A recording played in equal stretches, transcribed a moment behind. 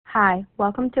Hi,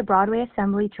 welcome to Broadway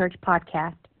Assembly Church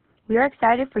Podcast. We are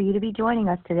excited for you to be joining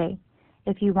us today.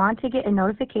 If you want to get a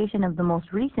notification of the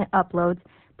most recent uploads,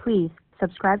 please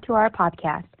subscribe to our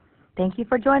podcast. Thank you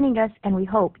for joining us, and we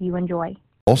hope you enjoy.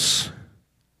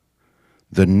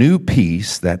 The new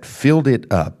peace that filled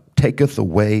it up taketh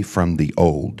away from the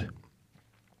old,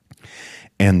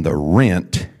 and the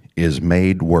rent is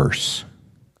made worse.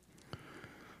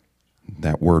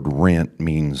 That word rent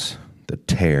means the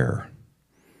tear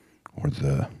or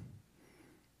the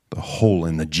hole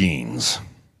in the jeans.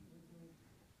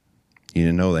 You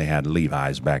didn't know they had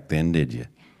Levi's back then, did you?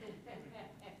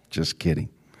 Just kidding.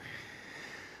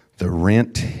 The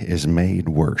rent is made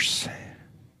worse.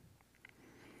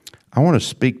 I want to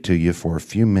speak to you for a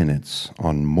few minutes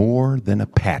on more than a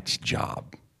patch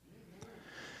job.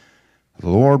 The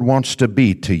Lord wants to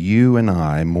be to you and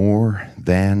I more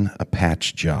than a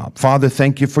patch job. Father,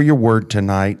 thank you for your word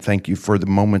tonight. Thank you for the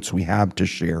moments we have to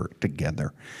share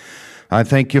together. I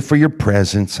thank you for your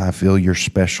presence. I feel your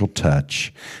special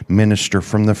touch. Minister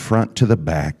from the front to the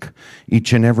back,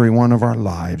 each and every one of our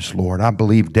lives, Lord. I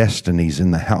believe destiny's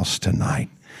in the house tonight,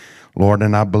 Lord,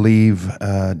 and I believe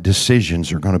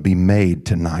decisions are going to be made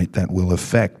tonight that will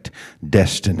affect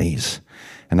destinies.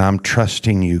 And I'm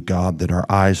trusting you, God, that our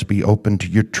eyes be open to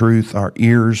your truth, our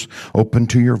ears open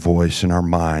to your voice, and our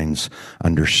minds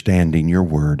understanding your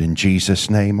word. In Jesus'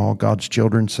 name, all God's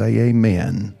children say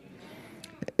amen.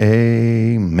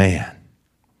 Amen.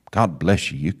 God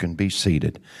bless you. You can be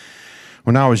seated.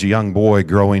 When I was a young boy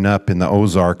growing up in the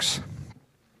Ozarks,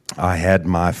 I had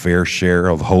my fair share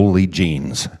of holy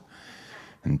jeans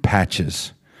and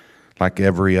patches, like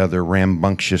every other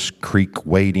rambunctious creek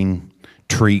wading,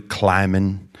 tree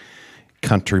climbing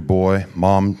country boy.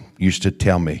 Mom used to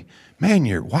tell me, man,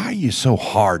 why are you so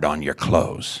hard on your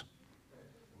clothes?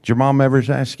 Did your mom ever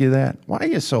ask you that? Why are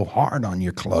you so hard on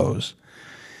your clothes?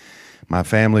 My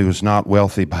family was not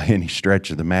wealthy by any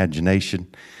stretch of the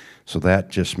imagination, so that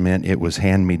just meant it was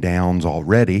hand-me-downs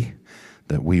already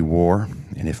that we wore.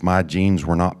 And if my jeans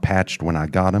were not patched when I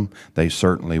got them, they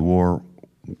certainly were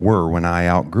when I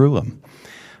outgrew them.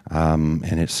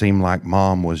 And it seemed like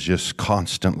Mom was just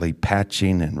constantly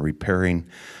patching and repairing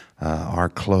our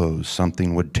clothes.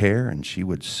 Something would tear and she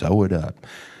would sew it up.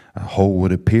 A hole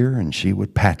would appear and she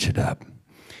would patch it up.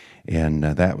 And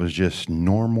that was just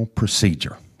normal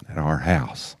procedure at our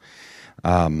house.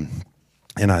 And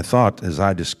I thought, as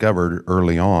I discovered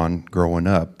early on growing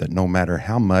up, that no matter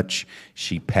how much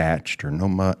she patched or no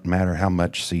matter how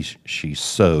much she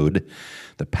sewed,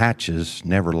 the patches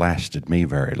never lasted me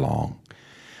very long.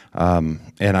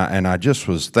 And I just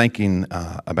was thinking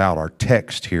about our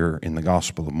text here in the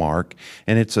Gospel of Mark,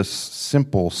 and it's a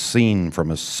simple scene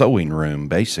from a sewing room,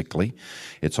 basically.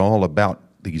 It's all about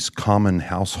these common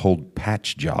household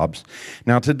patch jobs.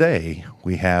 Now today,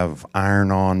 we have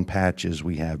iron-on patches,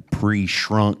 we have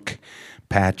pre-shrunk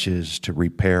patches to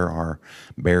repair our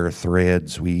bare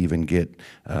threads. We even get,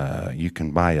 you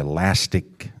can buy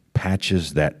elastic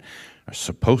patches that are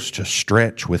supposed to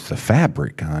stretch with the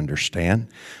fabric, I understand.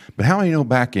 But how many know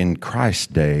back in Christ's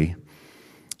day,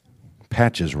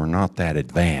 patches were not that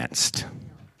advanced?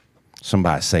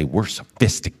 Somebody say, we're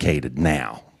sophisticated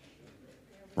now,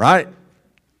 right?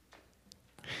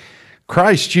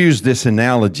 Christ used this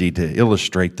analogy to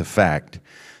illustrate the fact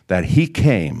that he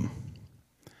came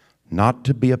not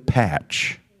to be a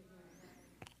patch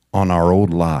on our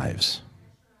old lives,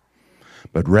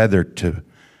 but rather to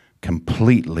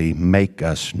completely make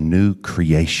us new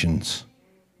creations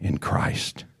in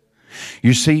Christ.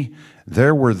 You see,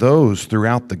 there were those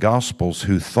throughout the Gospels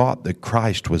who thought that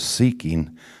Christ was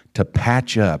seeking to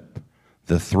patch up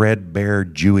the threadbare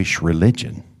Jewish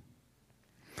religion.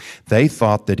 They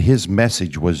thought that his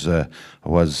message was a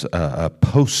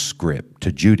postscript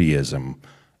to Judaism,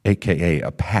 aka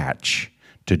a patch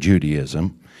to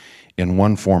Judaism in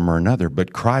one form or another.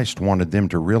 But Christ wanted them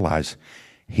to realize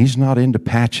he's not into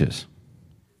patches.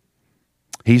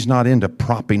 He's not into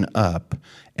propping up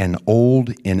an old,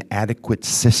 inadequate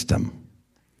system.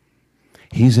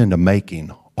 He's into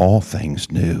making all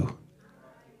things new.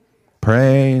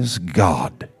 Praise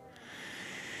God.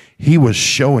 He was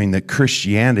showing that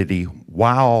Christianity,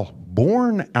 while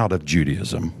born out of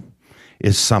Judaism,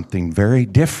 is something very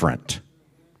different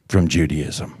from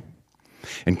Judaism.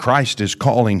 And Christ is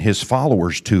calling his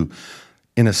followers to,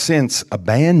 in a sense,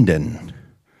 abandon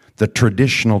the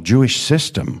traditional Jewish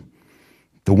system,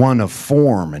 the one of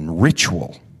form and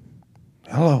ritual.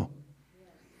 Hello.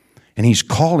 And he's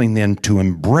calling them to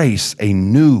embrace a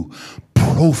new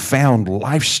profound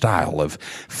lifestyle of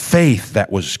faith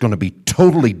that was going to be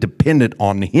totally dependent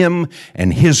on him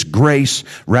and his grace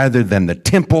rather than the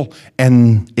temple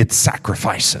and its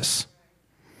sacrifices.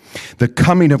 The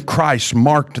coming of Christ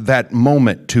marked that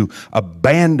moment to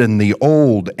abandon the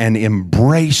old and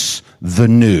embrace the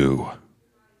new.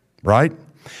 Right?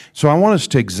 So I want us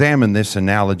to examine this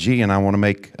analogy, and I want to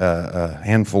make a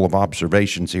handful of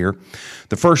observations here.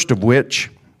 The first of which,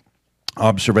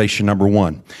 observation number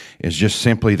one, is just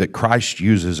simply that Christ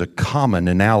uses a common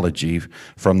analogy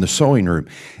from the sowing room.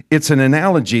 It's an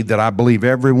analogy that I believe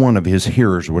every one of his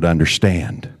hearers would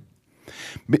understand.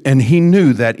 And he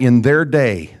knew that in their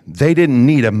day, they didn't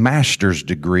need a master's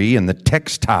degree in the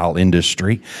textile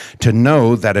industry to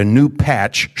know that a new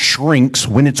patch shrinks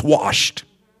when it's washed.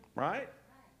 Right?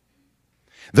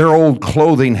 Their old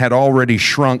clothing had already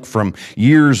shrunk from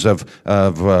years of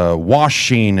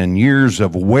washing and years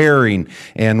of wearing.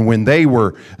 And when they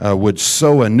would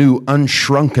sew a new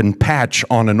unshrunken patch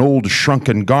on an old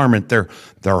shrunken garment, their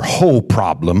whole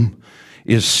problem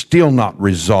is still not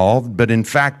resolved, but in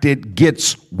fact it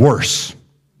gets worse.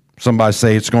 Somebody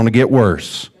say it's going to get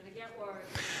worse.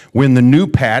 When the new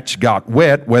patch got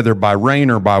wet, whether by rain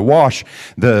or by wash,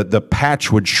 the patch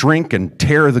would shrink and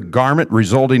tear the garment,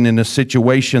 resulting in a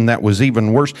situation that was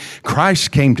even worse.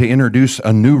 Christ came to introduce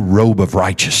a new robe of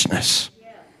righteousness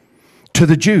to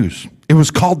the Jews. It was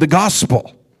called the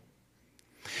gospel.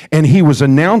 And he was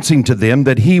announcing to them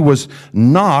that he would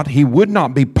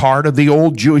not be part of the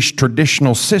old Jewish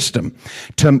traditional system.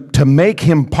 To make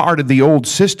him part of the old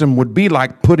system would be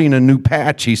like putting a new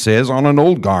patch, he says, on an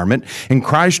old garment. And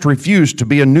Christ refused to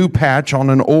be a new patch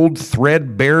on an old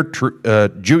threadbare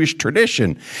Jewish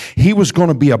tradition. He was going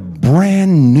to be a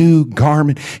brand new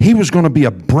garment. He was going to be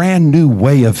a brand new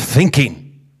way of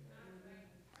thinking.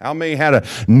 How many had a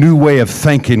new way of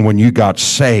thinking when you got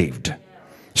saved?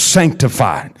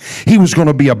 Sanctified. He was going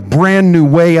to be a brand new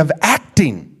way of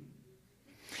acting.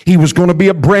 He was going to be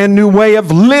a brand new way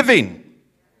of living.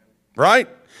 Right?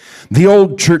 The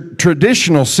old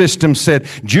traditional system said,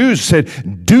 Jews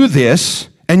said, do this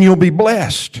and you'll be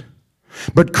blessed.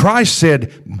 But Christ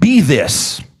said, be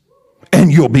this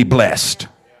and you'll be blessed.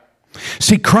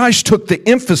 See, Christ took the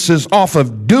emphasis off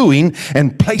of doing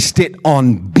and placed it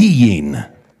on being.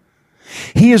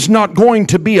 He is not going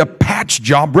to be a patch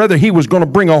job. Rather, he was going to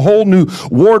bring a whole new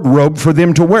wardrobe for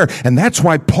them to wear. And that's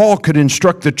why Paul could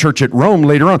instruct the church at Rome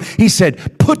later on. He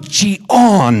said, put ye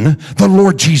on the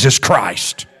Lord Jesus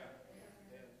Christ.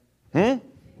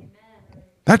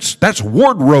 That's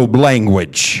wardrobe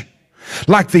language.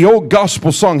 Like the old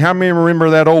gospel song. How many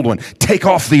remember that old one? Take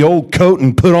off the old coat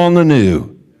and put on the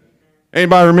new.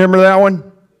 Anybody remember that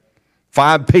one?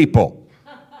 5 people.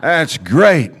 That's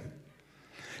great.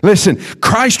 Listen,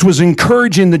 Christ was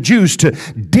encouraging the Jews to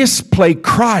display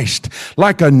Christ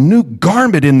like a new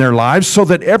garment in their lives so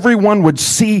that everyone would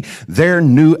see their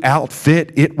new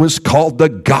outfit. It was called the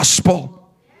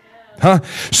gospel.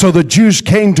 So the Jews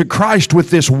came to Christ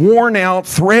with this worn out,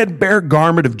 threadbare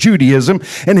garment of Judaism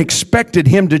and expected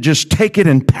him to just take it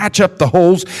and patch up the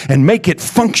holes and make it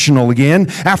functional again.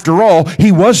 After all,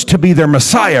 he was to be their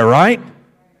Messiah, right?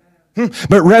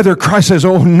 But rather Christ says,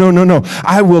 oh, no.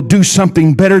 I will do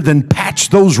something better than patch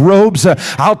those robes.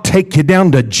 I'll take you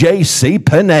down to J.C.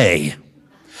 Penney.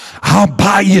 I'll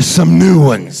buy you some new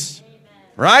ones.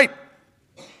 Right?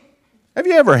 Have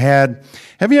you ever had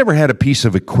a piece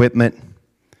of equipment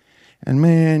and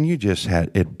man, you just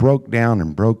had it broke down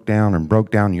and broke down and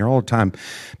broke down. You're all the time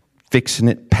fixing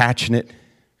it, patching it.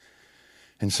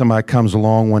 And somebody comes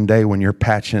along one day when you're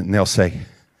patching it and they'll say,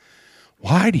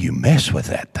 why do you mess with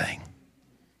that thing?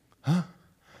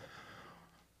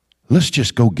 Let's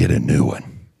just go get a new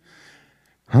one.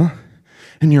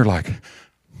 And you're like,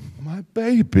 my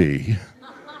baby.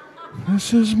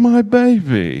 This is my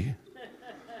baby.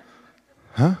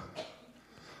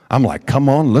 I'm like, come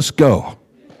on, let's go.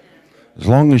 As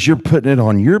long as you're putting it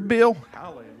on your bill.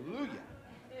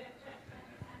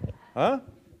 Hallelujah.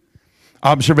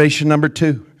 Observation number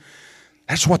 2.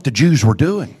 That's what the Jews were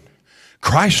doing.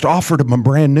 Christ offered them a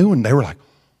brand new one. They were like,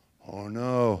 oh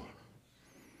no,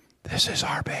 this is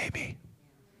our baby.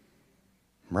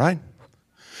 Right?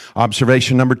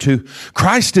 Observation number 2.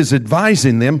 Christ is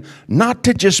advising them not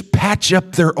to just patch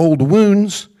up their old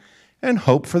wounds and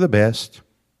hope for the best.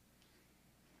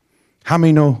 How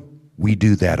many know we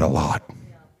do that a lot?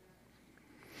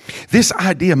 This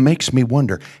idea makes me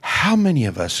wonder, how many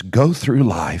of us go through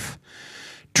life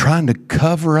trying to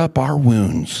cover up our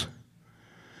wounds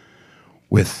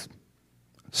with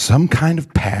some kind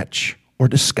of patch or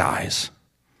disguise?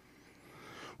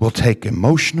 We'll take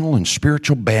emotional and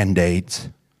spiritual Band-Aids.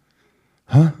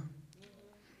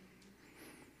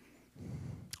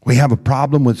 We have a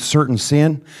problem with certain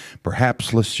sin.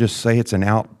 Perhaps let's just say it's an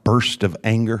outburst of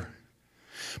anger.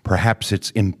 Perhaps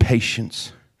it's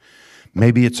impatience.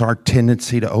 Maybe it's our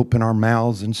tendency to open our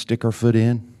mouths and stick our foot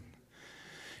in.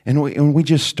 And we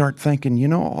just start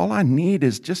thinking, all I need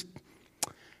is just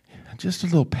a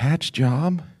little patch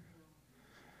job.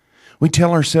 We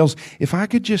tell ourselves, if I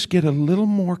could just get a little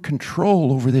more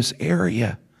control over this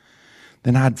area,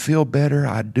 then I'd feel better,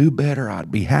 I'd do better,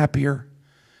 I'd be happier.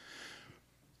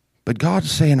 But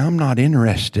God's saying, I'm not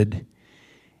interested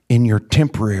in your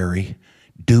temporary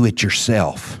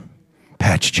do-it-yourself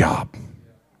patch job.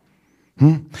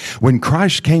 When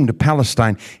Christ came to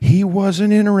Palestine, He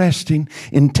wasn't interested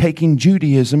in taking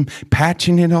Judaism,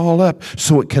 patching it all up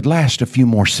so it could last a few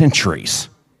more centuries.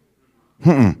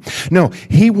 No,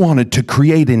 He wanted to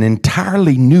create an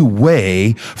entirely new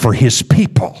way for His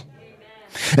people.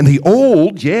 And the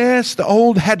old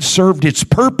had served its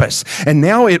purpose. And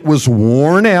now it was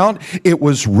worn out. It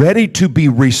was ready to be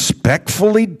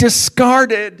respectfully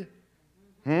discarded.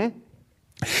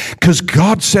 Because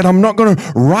God said, I'm not going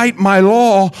to write my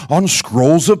law on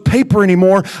scrolls of paper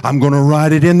anymore. I'm going to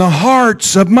write it in the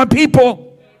hearts of my people.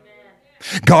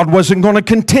 God wasn't going to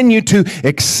continue to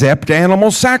accept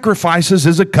animal sacrifices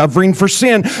as a covering for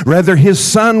sin. Rather, His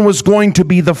Son was going to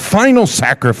be the final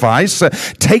sacrifice,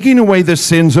 taking away the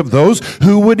sins of those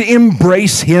who would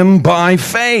embrace Him by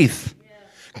faith.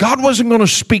 God wasn't going to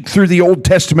speak through the Old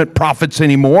Testament prophets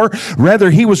anymore. Rather,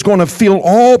 He was going to fill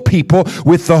all people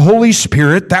with the Holy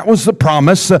Spirit. That was the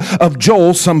promise of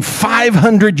Joel some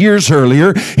 500 years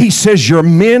earlier. He says your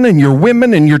men and your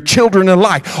women and your children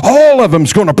alike, all of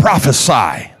them's going to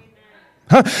prophesy.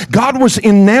 God was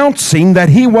announcing that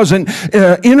He wasn't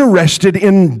interested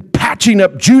in patching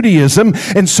up Judaism,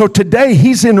 and so today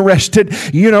He's interested,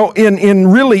 in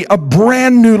really a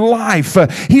brand new life.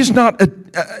 He's not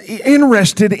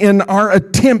interested in our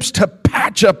attempts to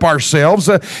patch up ourselves.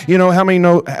 How many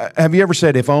know? Have you ever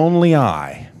said, "If only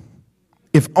I"?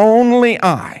 If only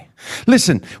I.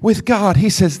 Listen, with God,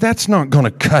 He says that's not going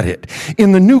to cut it.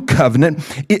 In the new covenant,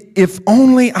 if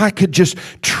only I could just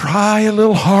try a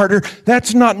little harder,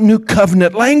 that's not new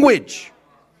covenant language.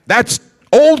 That's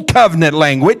old covenant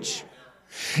language.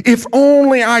 If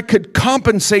only I could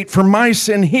compensate for my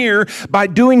sin here by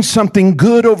doing something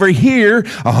good over here.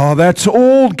 Oh, that's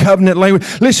old covenant language.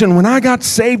 Listen, when I got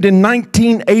saved in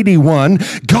 1981,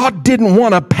 God didn't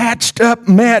want a patched up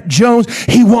Matt Jones.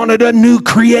 He wanted a new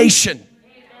creation.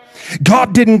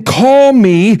 God didn't call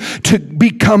me to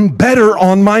become better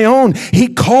on my own. He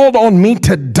called on me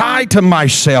to die to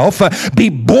myself, be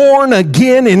born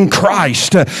again in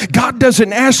Christ. God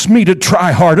doesn't ask me to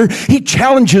try harder. He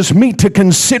challenges me to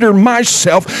consider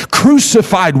myself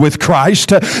crucified with Christ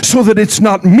so that it's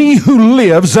not me who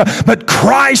lives, but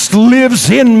Christ lives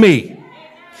in me.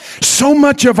 So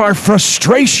much of our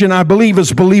frustration, I believe,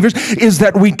 as believers, is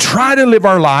that we try to live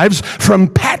our lives from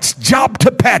patch job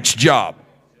to patch job.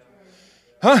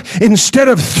 Instead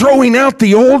of throwing out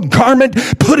the old garment,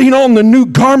 putting on the new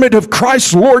garment of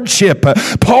Christ's lordship.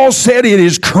 Paul said, it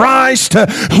is Christ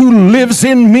who lives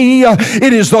in me.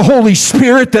 It is the Holy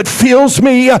Spirit that fills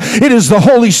me. It is the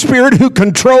Holy Spirit who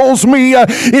controls me.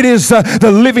 It is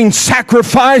the living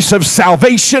sacrifice of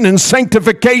salvation and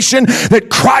sanctification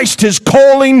that Christ is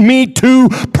calling me to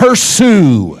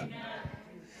pursue.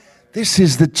 This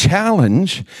is the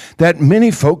challenge that many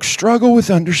folks struggle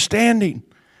with understanding.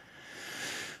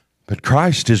 But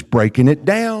Christ is breaking it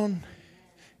down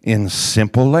in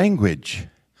simple language.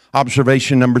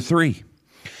 Observation number 3.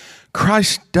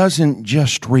 Christ doesn't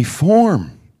just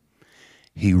reform,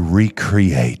 He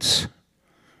recreates.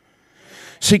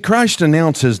 See, Christ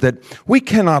announces that we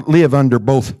cannot live under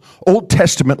both Old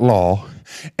Testament law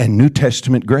and New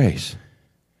Testament grace.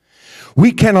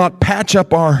 We cannot patch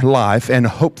up our life and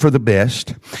hope for the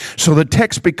best. So the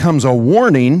text becomes a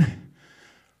warning,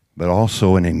 but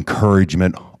also an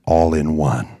encouragement all in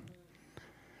one.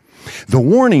 The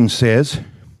warning says,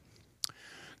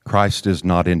 Christ is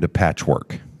not into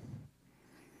patchwork.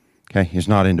 Okay, He's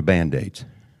not into Band-Aids.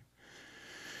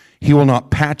 He will not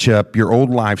patch up your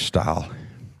old lifestyle.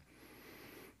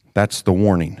 That's the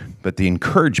warning. But the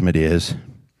encouragement is,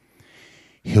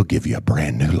 He'll give you a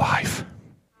brand new life.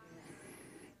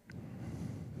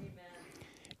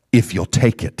 If you'll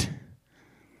take it.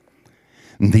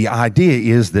 And the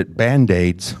idea is that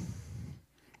Band-Aids,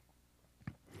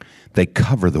 they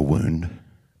cover the wound,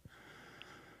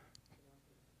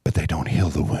 but they don't heal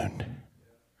the wound.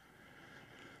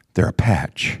 They're a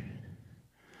patch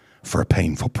for a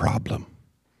painful problem.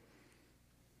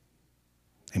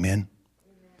 Amen?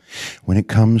 When it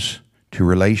comes to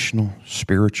relational,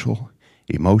 spiritual,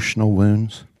 emotional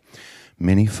wounds,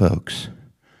 many folks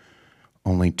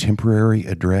only temporarily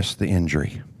address the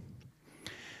injury.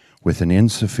 With an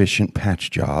insufficient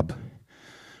patch job,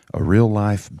 a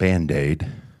real-life Band-Aid,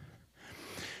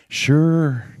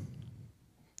 sure,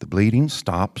 the bleeding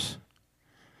stops,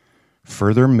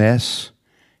 further mess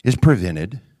is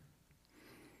prevented,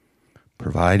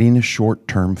 providing a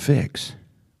short-term fix.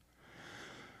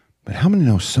 But how many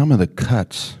know some of the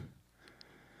cuts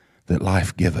that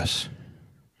life gives us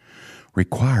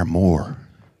require more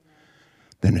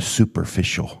than a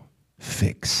superficial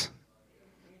fix?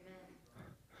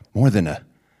 More than a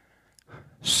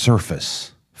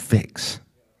surface fix.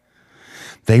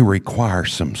 They require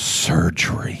some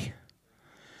surgery,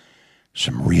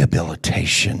 some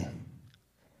rehabilitation.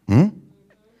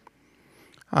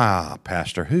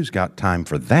 Pastor, who's got time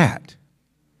for that?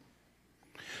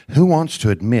 Who wants to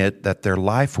admit that their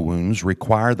life wounds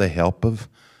require the help of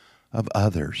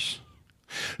others?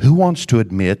 Who wants to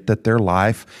admit that their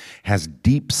life has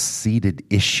deep-seated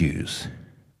issues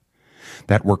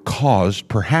that were caused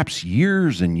perhaps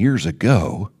years and years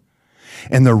ago,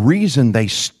 and the reason they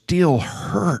still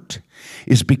hurt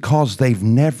is because they've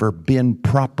never been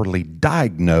properly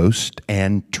diagnosed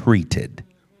and treated?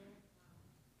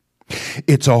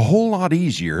 It's a whole lot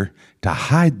easier to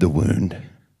hide the wound,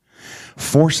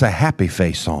 force a happy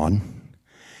face on,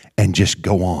 and just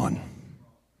go on.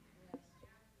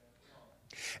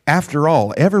 After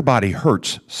all, everybody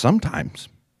hurts sometimes,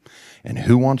 and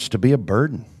who wants to be a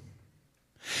burden?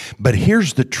 But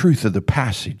here's the truth of the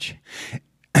passage,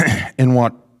 and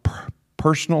what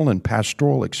personal and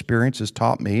pastoral experience has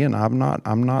taught me, and I've not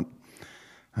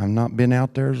been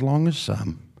out there as long as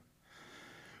some.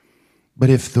 But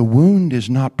if the wound is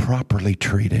not properly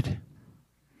treated,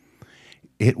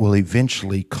 it will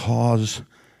eventually cause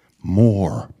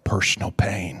more personal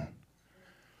pain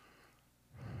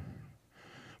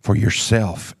for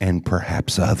yourself and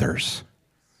perhaps others.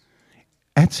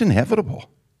 That's inevitable,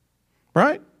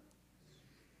 right?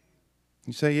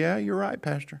 You say, yeah, you're right,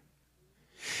 Pastor.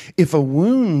 If a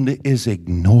wound is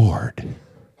ignored,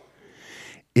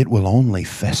 it will only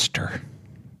fester,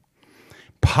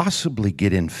 possibly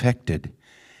get infected,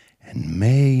 and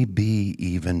maybe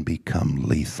even become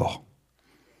lethal.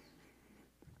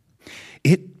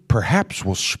 It perhaps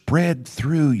will spread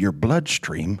through your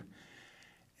bloodstream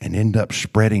and end up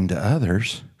spreading to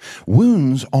others.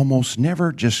 Wounds almost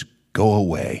never just go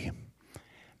away,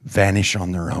 vanish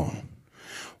on their own.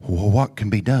 Well, what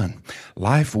can be done?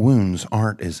 Life wounds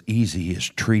aren't as easy as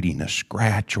treating a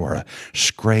scratch or a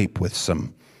scrape with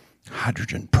some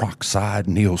hydrogen peroxide,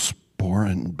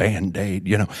 Neosporin,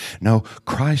 Band-Aid. No,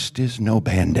 Christ is no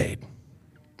Band-Aid.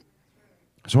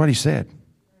 That's what he said.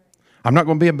 I'm not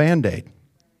going to be a Band-Aid.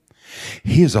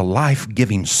 He is a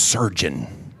life-giving surgeon.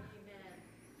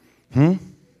 And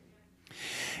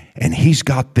he's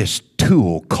got this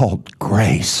tool called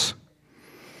grace,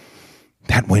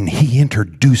 that when he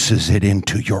introduces it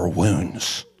into your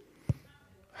wounds,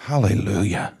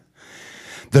 hallelujah.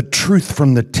 The truth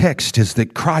from the text is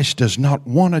that Christ does not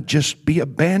want to just be a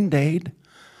Band-Aid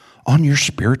on your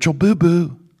spiritual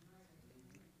boo-boo.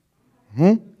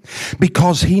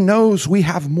 Because he knows we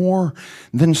have more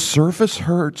than surface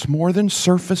hurts, more than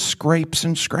surface scrapes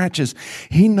and scratches.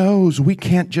 He knows we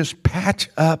can't just patch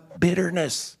up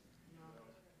bitterness.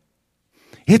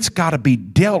 It's got to be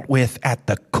dealt with at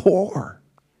the core.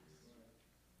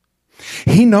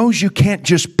 He knows you can't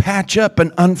just patch up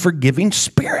an unforgiving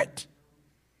spirit.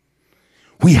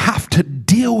 We have to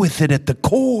deal with it at the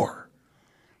core.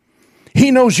 He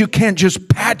knows you can't just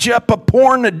patch up a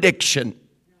porn addiction.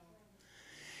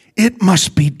 It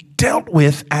must be dealt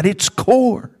with at its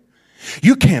core.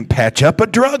 You can't patch up a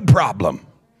drug problem.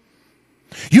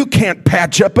 You can't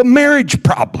patch up a marriage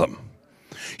problem.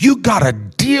 You got to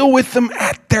deal with them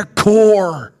at their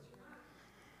core.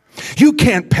 You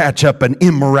can't patch up an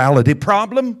immorality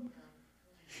problem.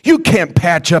 You can't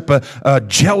patch up a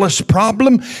jealous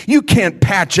problem. You can't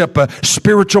patch up a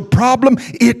spiritual problem.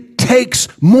 It takes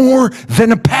more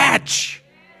than a patch.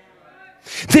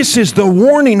 This is the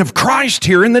warning of Christ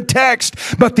here in the text.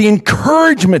 But the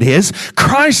encouragement is,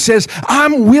 Christ says,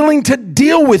 I'm willing to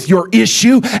deal with your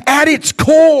issue at its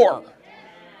core.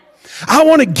 I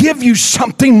want to give you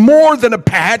something more than a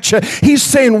patch. He's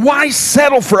saying, why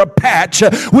settle for a patch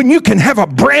when you can have a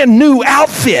brand new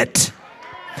outfit?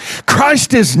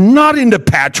 Christ is not into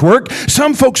patchwork.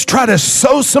 Some folks try to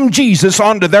sew some Jesus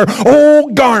onto their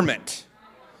old garment.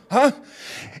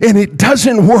 And it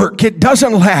doesn't work. It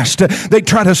doesn't last. They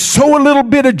try to sew a little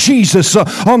bit of Jesus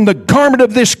on the garment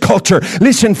of this culture.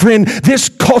 Listen, friend, this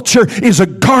culture is a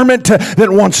garment that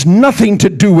wants nothing to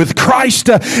do with Christ.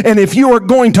 And if you are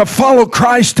going to follow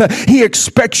Christ, He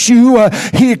expects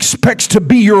to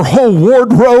be your whole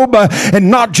wardrobe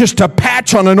and not just a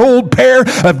patch on an old pair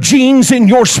of jeans in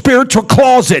your spiritual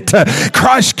closet.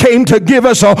 Christ came to give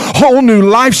us a whole new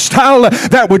lifestyle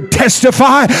that would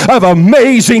testify of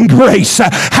amazing grace.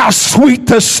 How sweet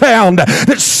the sound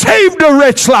that saved a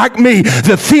wretch like me.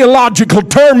 The theological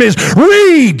term is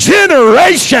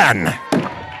regeneration.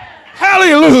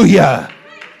 Hallelujah.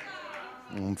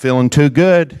 I'm feeling too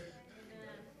good.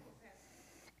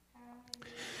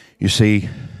 You see,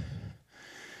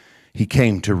 He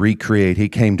came to recreate. He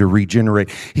came to regenerate.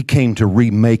 He came to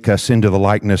remake us into the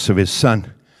likeness of His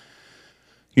Son.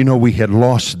 You know, we had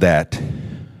lost that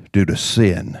due to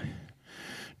sin.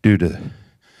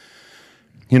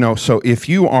 So if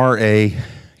you are I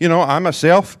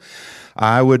myself,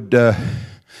 I would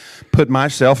put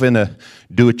myself in a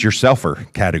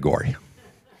do-it-yourselfer category.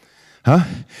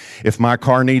 If my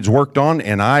car needs worked on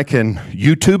and I can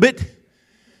YouTube it,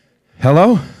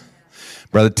 hello?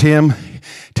 Brother Tim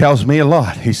tells me a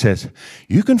lot. He says,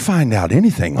 you can find out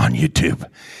anything on YouTube.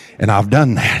 And I've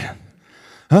done that.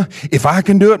 If I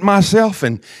can do it myself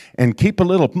and keep a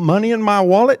little money in my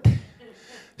wallet,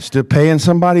 still paying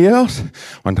somebody else.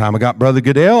 One time I got Brother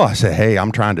Goodell. I said, hey,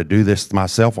 I'm trying to do this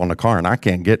myself on the car, and I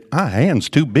can't get, my hand's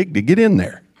too big to get in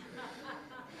there.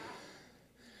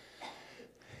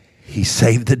 He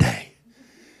saved the day.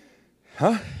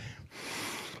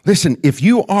 Listen, if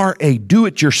you are a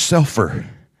do-it-yourselfer,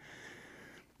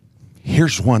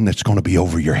 here's one that's going to be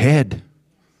over your head.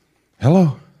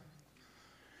 Hello?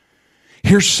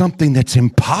 Here's something that's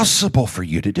impossible for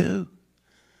you to do.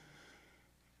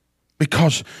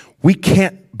 Because we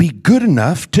can't be good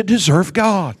enough to deserve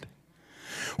God.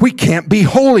 We can't be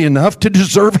holy enough to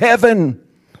deserve heaven.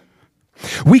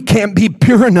 We can't be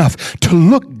pure enough to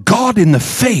look God in the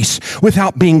face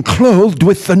without being clothed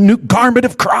with the new garment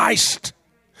of Christ.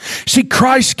 See,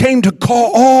 Christ came to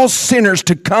call all sinners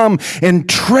to come and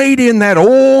trade in that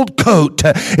old coat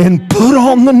and put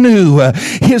on the new.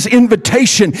 His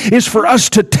invitation is for us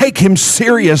to take Him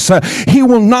serious. He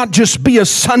will not just be a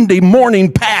Sunday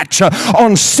morning patch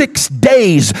on 6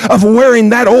 days of wearing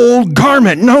that old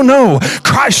garment. No.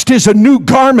 Christ is a new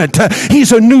garment.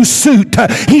 He's a new suit.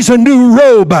 He's a new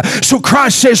robe. So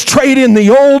Christ says, trade in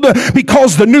the old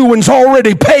because the new one's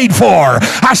already paid for.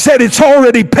 I said it's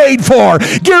already paid for.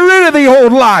 Get rid of the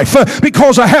old life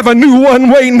because I have a new one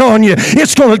waiting on you.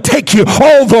 It's going to take you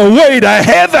all the way to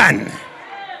heaven.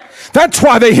 That's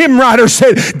why the hymn writer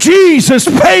said, Jesus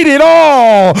paid it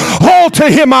all to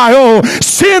Him I owe.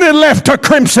 Sin had left a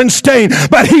crimson stain,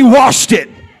 but He washed it.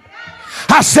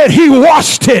 I said He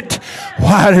washed it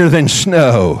whiter than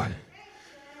snow.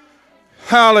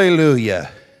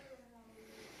 Hallelujah.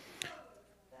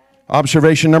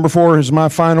 Observation number 4 is my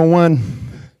final one.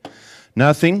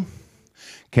 Nothing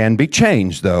can be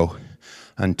changed, though,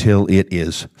 until it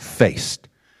is faced.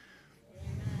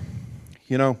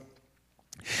 You know,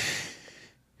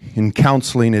 in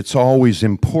counseling, it's always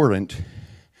important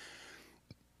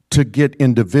to get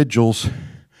individuals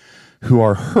who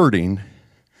are hurting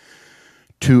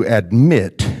to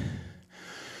admit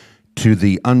to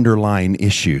the underlying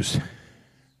issues.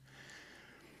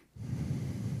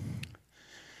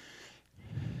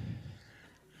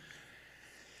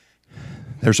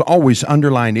 There's always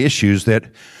underlying issues that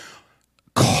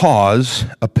cause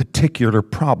a particular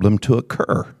problem to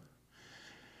occur.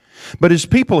 But as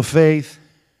people of faith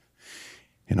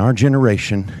in our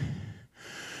generation,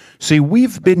 see,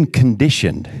 we've been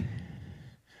conditioned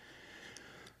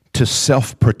to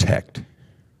self-protect,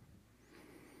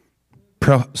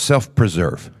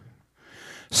 self-preserve,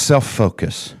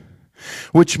 self-focus,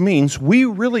 which means we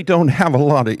really don't have a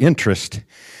lot of interest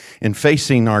in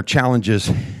facing our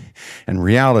challenges and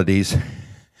realities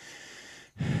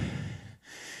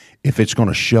if it's going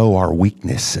to show our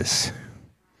weaknesses.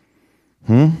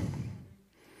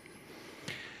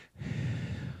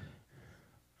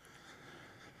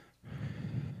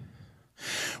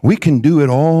 We can do it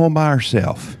all by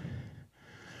ourselves,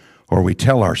 or we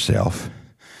tell ourselves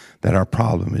that our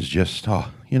problem is just,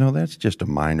 that's just a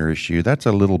minor issue. That's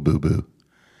a little boo-boo.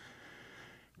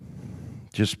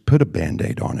 Just put a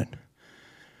Band-Aid on it.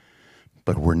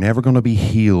 But we're never going to be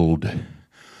healed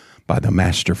by the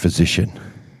master physician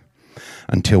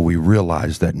until we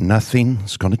realize that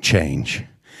nothing's going to change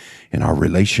in our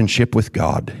relationship with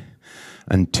God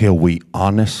until we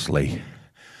honestly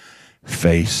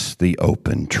face the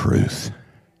open truth.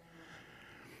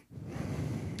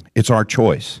 It's our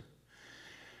choice.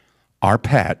 Our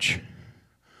patch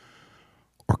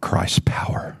or Christ's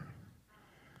power.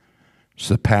 It's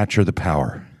the patch or the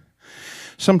power.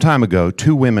 Some time ago,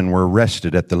 2 women were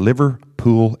arrested at the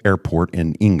Liverpool airport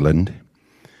in England.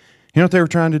 You know what they were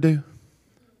trying to do?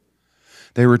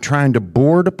 They were trying to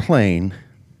board a plane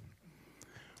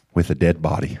with a dead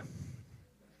body.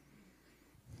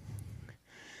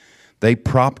 They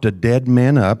propped a dead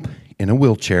man up in a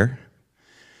wheelchair,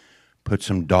 put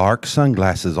some dark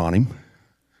sunglasses on him,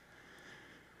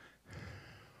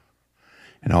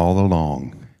 and all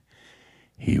along,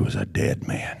 he was a dead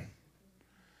man.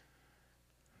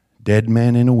 Dead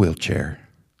man in a wheelchair.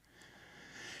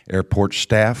 Airport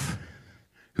staff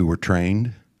who were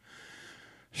trained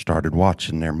started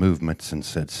watching their movements and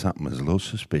said something was a little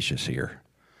suspicious here.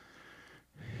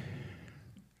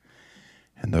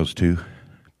 And those 2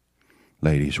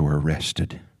 ladies were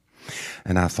arrested.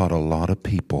 And I thought a lot of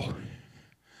people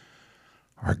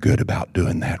are good about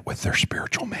doing that with their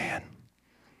spiritual man.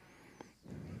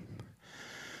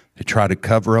 They try to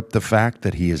cover up the fact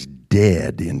that he is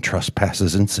dead in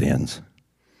trespasses and sins.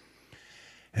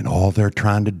 And all they're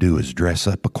trying to do is dress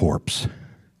up a corpse.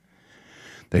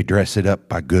 They dress it up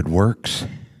by good works,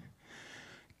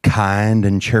 kind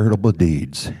and charitable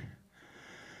deeds.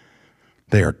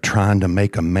 They are trying to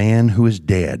make a man who is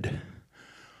dead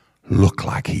look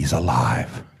like he's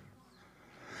alive.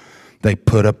 They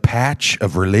put a patch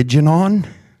of religion on.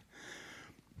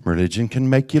 Religion can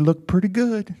make you look pretty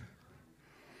good.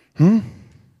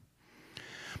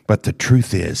 But the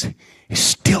truth is, he's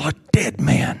still a dead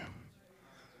man.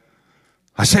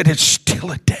 I said it's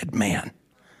still a dead man.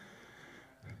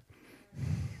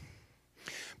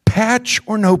 Patch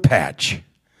or no patch,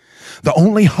 the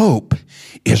only hope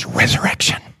is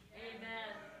resurrection.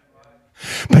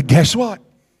 Amen. But guess what?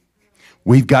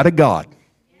 We've got a God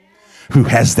who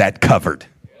has that covered.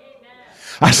 Amen.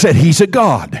 I said he's a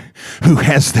God who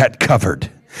has that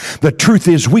covered. The truth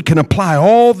is we can apply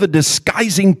all the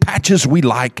disguising patches we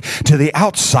like to the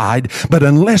outside, but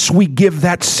unless we give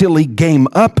that silly game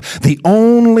up, the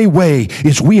only way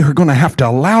is we are going to have to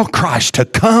allow Christ to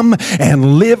come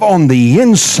and live on the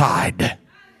inside.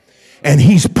 And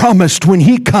he's promised when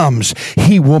he comes,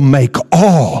 he will make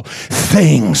all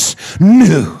things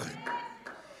new.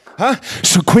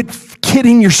 So quit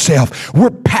kidding yourself. We're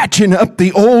patching up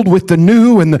the old with the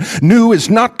new, and the new is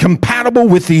not compatible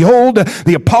with the old.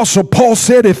 The Apostle Paul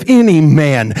said, if any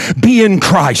man be in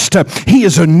Christ, he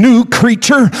is a new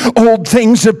creature. Old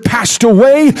things have passed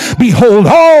away. Behold,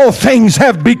 all things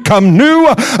have become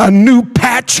new. A new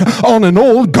patch on an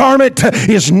old garment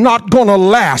is not going to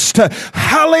last.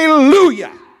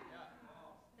 Hallelujah.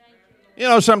 You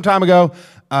know, some time ago,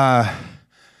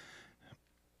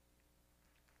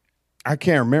 I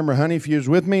can't remember, honey, if you was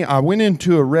with me. I went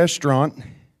into a restaurant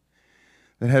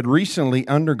that had recently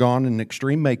undergone an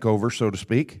extreme makeover, so to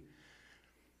speak.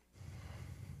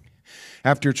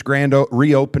 After its grand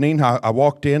reopening, I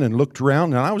walked in and looked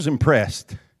around, and I was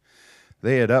impressed.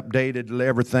 They had updated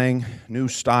everything, new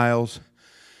styles,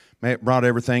 brought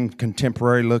everything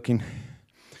contemporary looking.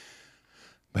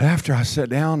 But after I sat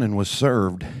down and was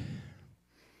served,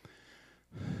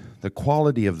 the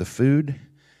quality of the food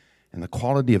and the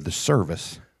quality of the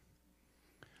service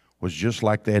was just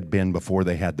like they had been before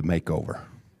they had the makeover.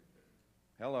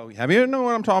 Hello. Have you know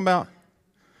what I'm talking about?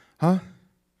 Huh?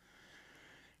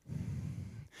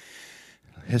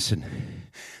 Listen,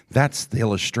 that's the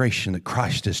illustration that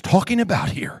Christ is talking about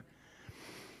here.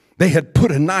 They had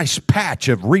put a nice patch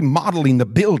of remodeling the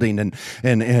building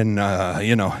and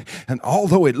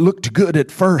although it looked good at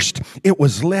first, it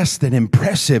was less than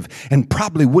impressive and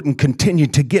probably wouldn't continue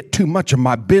to get too much of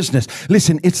my business.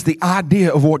 Listen, it's the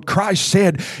idea of what Christ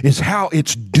said is how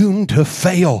it's doomed to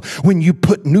fail when you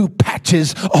put new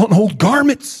patches on old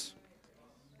garments.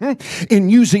 In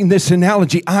using this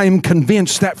analogy, I am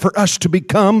convinced that for us to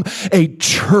become a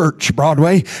church,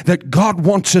 Broadway, that God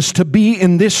wants us to be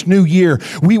in this new year,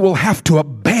 we will have to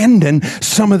abandon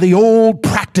some of the old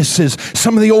practices,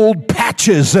 some of the old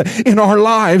patches in our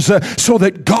lives so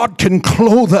that God can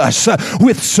clothe us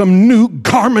with some new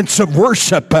garments of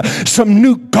worship, some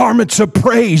new garments of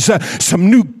praise,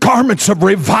 some new garments of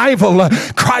revival.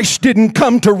 Christ didn't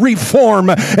come to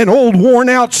reform an old worn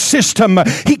out system.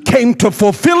 He came to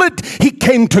fulfill it, he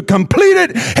came to complete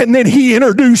it, and then he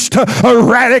introduced a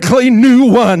radically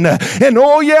new one. And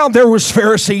oh yeah, there was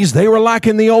Pharisees. They were like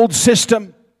in the old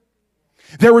system.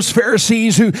 There was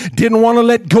Pharisees who didn't want to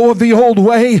let go of the old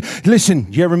way. Listen,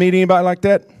 you ever meet anybody like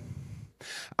that?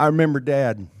 I remember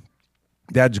Dad.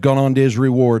 Dad's gone on to his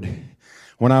reward.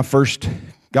 When I first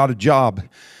got a job,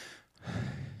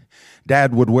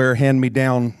 Dad would wear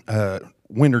hand-me-down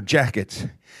winter jackets.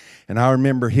 And I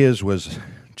remember his was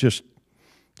just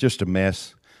a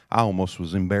mess. I almost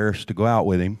was embarrassed to go out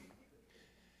with him.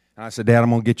 And I said, Dad, I'm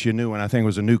going to get you a new one. I think it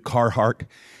was a new Carhartt.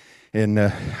 And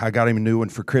I got him a new one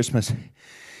for Christmas.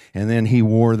 And then he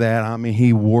wore that. I mean,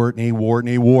 he wore it and he wore it and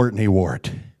he wore it and he wore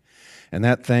it. And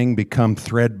that thing become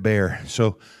threadbare.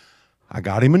 So I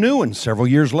got him a new one several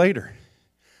years later.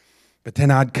 But then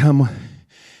I'd come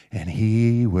and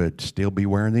he would still be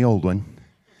wearing the old one.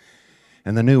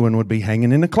 And the new one would be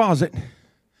hanging in the closet.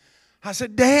 I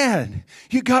said, Dad,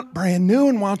 you got brand new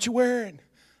one. Why don't you wear it?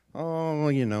 Oh,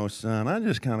 you know, son, I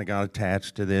just kind of got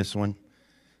attached to this one.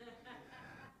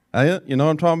 You know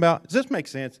what I'm talking about? Does this make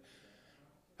sense?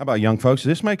 How about young folks? Does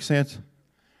this make sense?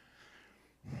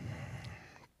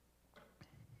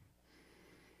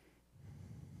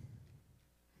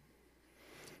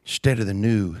 Instead of the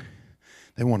new,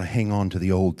 they want to hang on to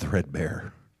the old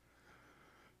threadbare.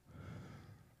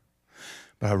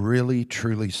 But I really,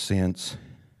 truly sense,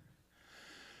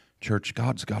 church,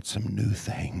 God's got some new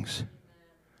things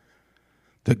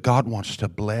that God wants to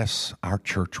bless our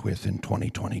church with in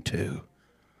 2022.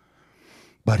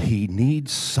 But He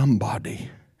needs somebody.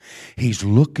 He's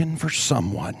looking for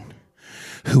someone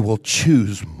who will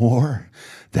choose more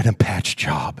than a patch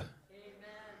job.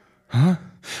 Huh?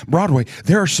 Broadway,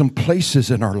 there are some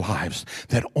places in our lives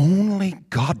that only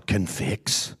God can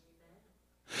fix.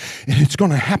 And it's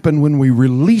going to happen when we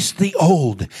release the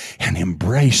old and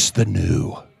embrace the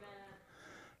new.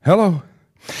 Hello?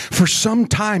 For some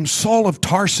time, Saul of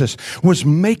Tarsus was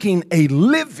making a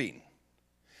living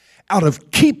out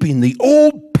of keeping the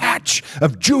old patch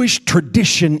of Jewish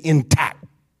tradition intact,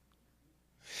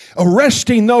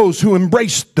 arresting those who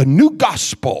embraced the new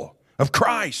gospel of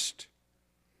Christ.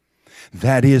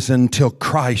 That is until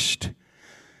Christ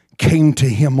came to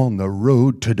him on the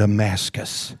road to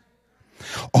Damascus.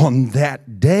 On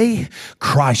that day,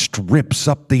 Christ rips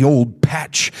up the old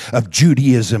patch of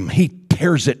Judaism. He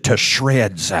tears it to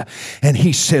shreds. And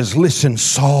he says, listen,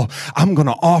 Saul, I'm going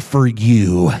to offer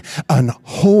you a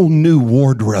whole new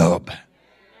wardrobe.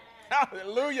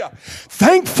 Hallelujah.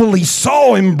 Thankfully,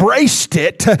 Saul embraced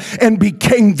it and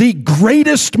became the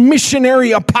greatest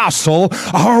missionary apostle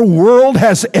our world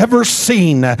has ever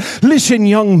seen. Listen,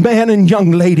 young man and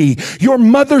young lady, your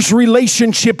mother's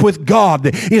relationship with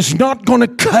God is not going to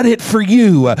cut it for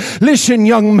you. Listen,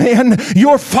 young man,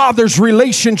 your father's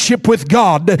relationship with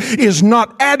God is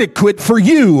not adequate for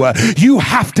you. You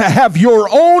have to have your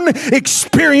own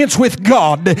experience with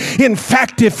God. In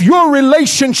fact, if your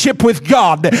relationship with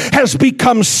God has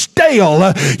become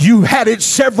stale, you had it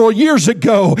several years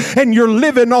ago and you're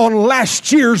living on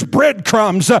last year's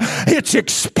breadcrumbs. It's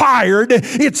expired,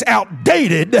 it's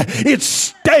outdated, it's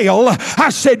stale. I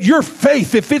said your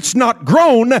faith, if it's not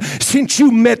grown since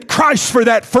you met Christ for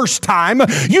that first time,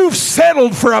 you've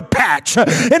settled for a patch,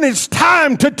 and it's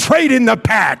time to trade in the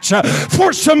patch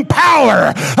for some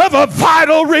power of a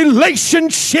vital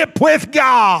relationship with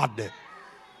God.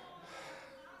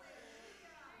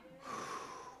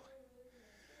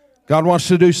 God wants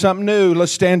to do something new.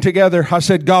 Let's stand together. I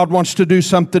said, God wants to do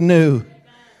something new.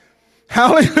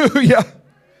 Hallelujah.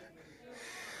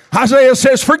 Isaiah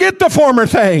says, forget the former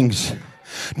things.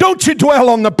 Don't you dwell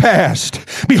on the past.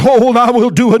 Behold, I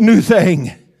will do a new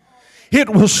thing. It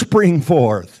will spring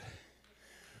forth.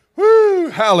 Woo,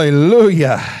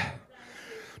 hallelujah.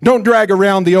 Don't drag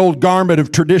around the old garment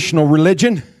of traditional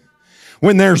religion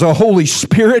when there's a Holy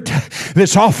Spirit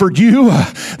that's offered you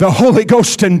the Holy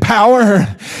Ghost and power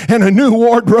and a new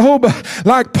wardrobe.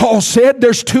 Like Paul said,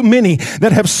 there's too many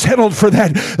that have settled for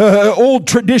that old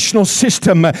traditional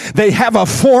system. They have a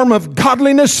form of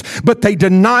godliness, but they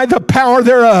deny the power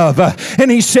thereof.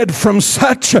 And he said, from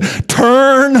such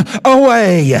turn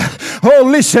away. Oh,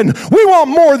 listen, we want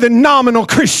more than nominal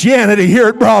Christianity here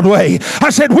at Broadway.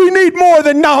 I said, we need more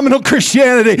than nominal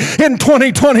Christianity in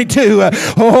 2022.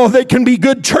 Oh, they can be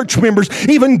good church members,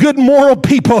 even good moral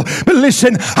people. But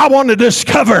listen, I want to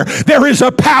discover there is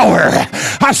a power.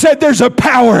 I said there's a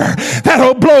power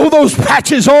that'll blow those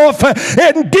patches off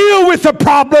and deal with the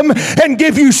problem and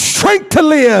give you strength to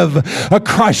live a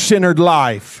Christ-centered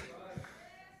life.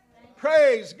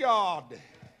 Praise God.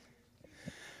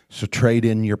 So trade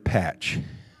in your patch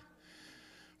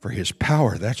for His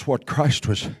power. That's what Christ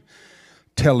was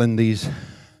telling these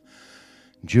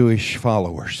Jewish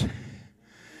followers.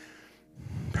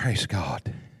 Praise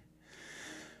God.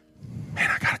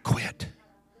 Man, I gotta quit.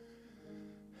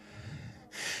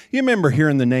 You remember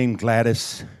hearing the name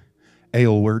Gladys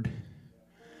Aylward?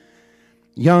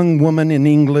 Young woman in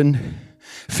England,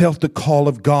 felt the call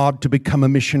of God to become a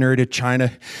missionary to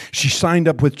China. She signed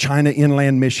up with China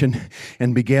Inland Mission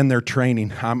and began their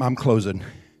training. I'm closing.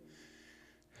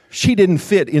 She didn't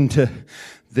fit into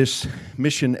this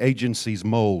mission agency's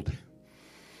mold.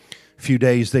 A few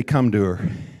days they come to her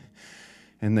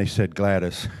and they said,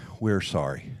 Gladys, we're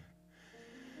sorry,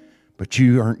 but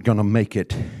you aren't going to make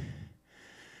it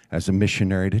as a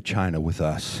missionary to China with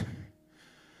us.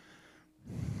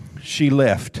 She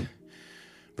left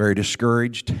very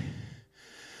discouraged,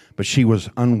 but she was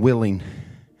unwilling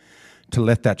to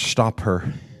let that stop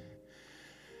her.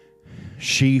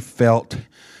 She felt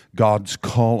God's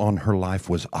call on her life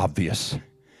was obvious.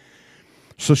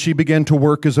 So she began to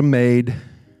work as a maid.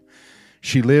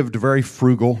 She lived very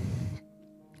frugal,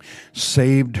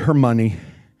 saved her money,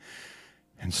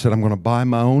 and said, I'm going to buy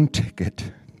my own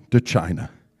ticket to China.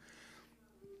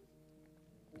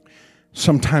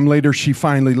 Sometime later, she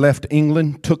finally left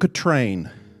England, took a train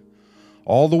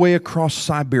all the way across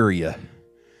Siberia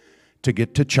to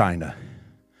get to China.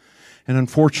 And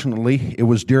unfortunately, it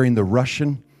was during the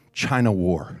Russian-China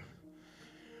War.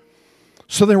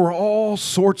 So there were all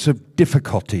sorts of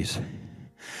difficulties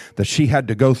that she had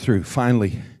to go through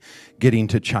finally getting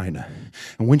to China.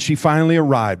 And when she finally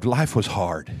arrived, life was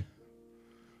hard.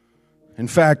 In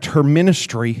fact, her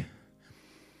ministry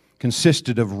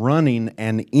consisted of running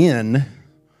an inn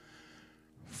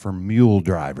for mule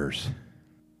drivers.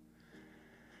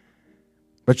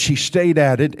 But she stayed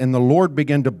at it, and the Lord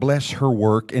began to bless her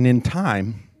work. And in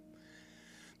time,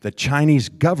 the Chinese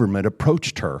government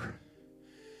approached her,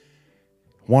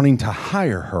 wanting to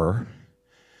hire her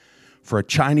for a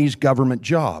Chinese government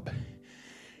job.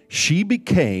 She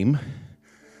became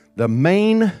the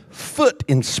main foot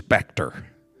inspector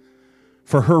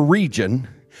for her region,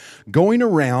 going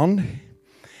around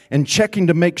and checking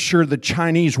to make sure the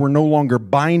Chinese were no longer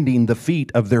binding the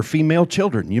feet of their female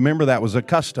children. You remember that was a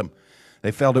custom.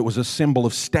 They felt it was a symbol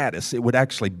of status. They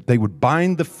would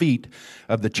bind the feet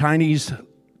of the Chinese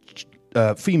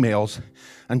females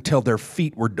until their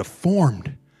feet were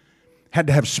deformed. Had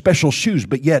to have special shoes,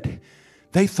 but yet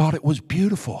they thought it was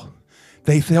beautiful.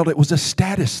 They felt it was a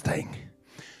status thing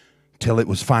till it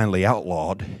was finally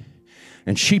outlawed.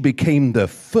 And she became the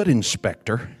foot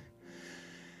inspector.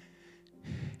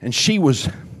 And she was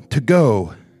to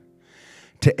go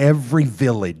to every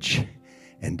village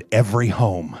and every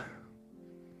home.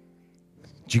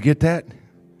 Did you get that?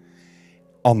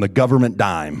 On the government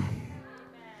dime.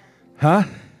 Huh?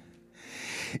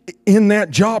 In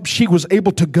that job, she was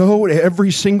able to go to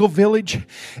every single village.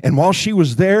 And while she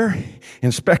was there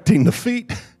inspecting the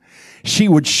feet, she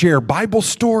would share Bible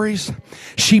stories.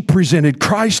 She presented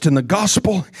Christ and the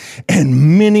gospel.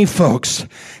 And many folks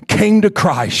came to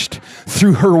Christ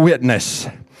through her witness.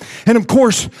 And of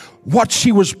course, what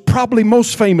she was probably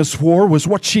most famous for was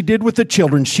what she did with the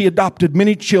children. She adopted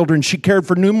many children. She cared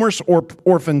for numerous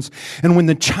orphans. And when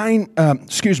the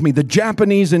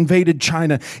Japanese invaded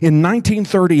China in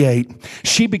 1938,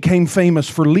 she became famous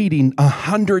for leading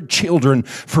 100 children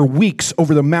for weeks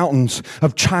over the mountains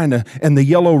of China and the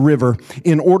Yellow River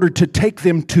in order to take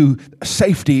them to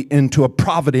safety into a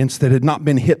province that had not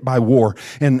been hit by war.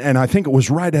 And I think it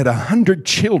was right at 100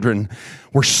 children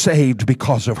were saved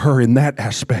because of her in that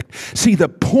aspect. See, the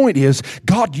point is,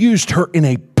 God used her in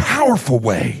a powerful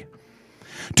way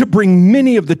to bring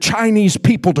many of the Chinese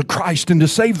people to Christ and to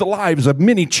save the lives of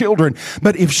many children.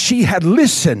 But if she had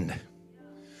listened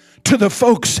to the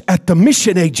folks at the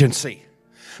mission agency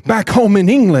back home in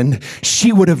England,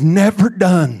 she would have never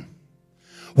done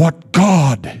what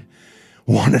God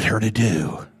wanted her to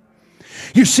do.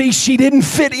 You see, she didn't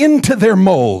fit into their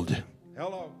mold.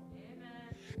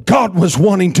 God was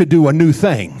wanting to do a new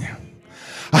thing.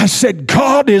 I said,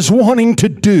 God is wanting to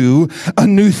do a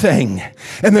new thing.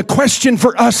 And the question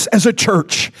for us as a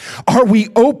church, are we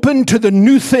open to the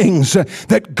new things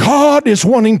that God is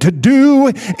wanting to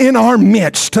do in our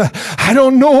midst? I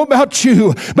don't know about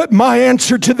you, but my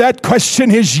answer to that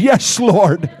question is yes,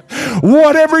 Lord.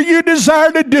 Whatever you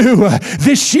desire to do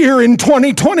this year in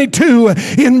 2022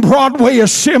 in Broadway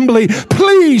Assembly,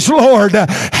 please, Lord,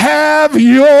 have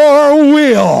your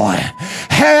will.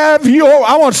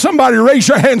 I want somebody to raise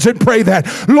your hands and pray that.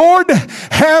 Lord,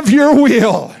 have your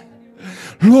will.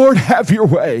 Lord, have your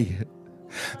way.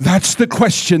 That's the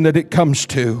question that it comes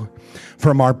to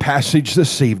from our passage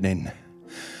this evening.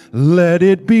 Let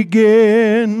it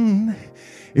begin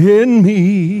in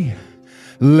me.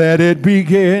 Let it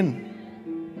begin.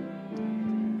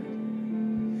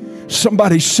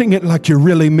 Somebody sing it like you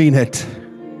really mean it.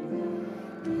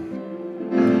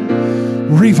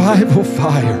 Revival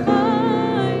fire.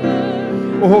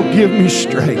 Oh, give me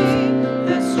strength.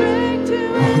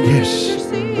 Oh, yes.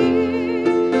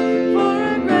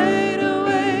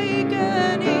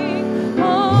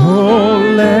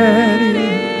 Oh, let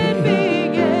it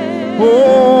begin.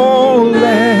 Oh,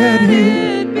 let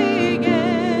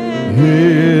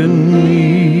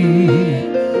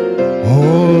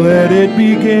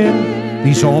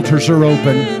These altars are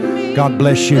open. God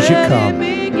bless you as you come.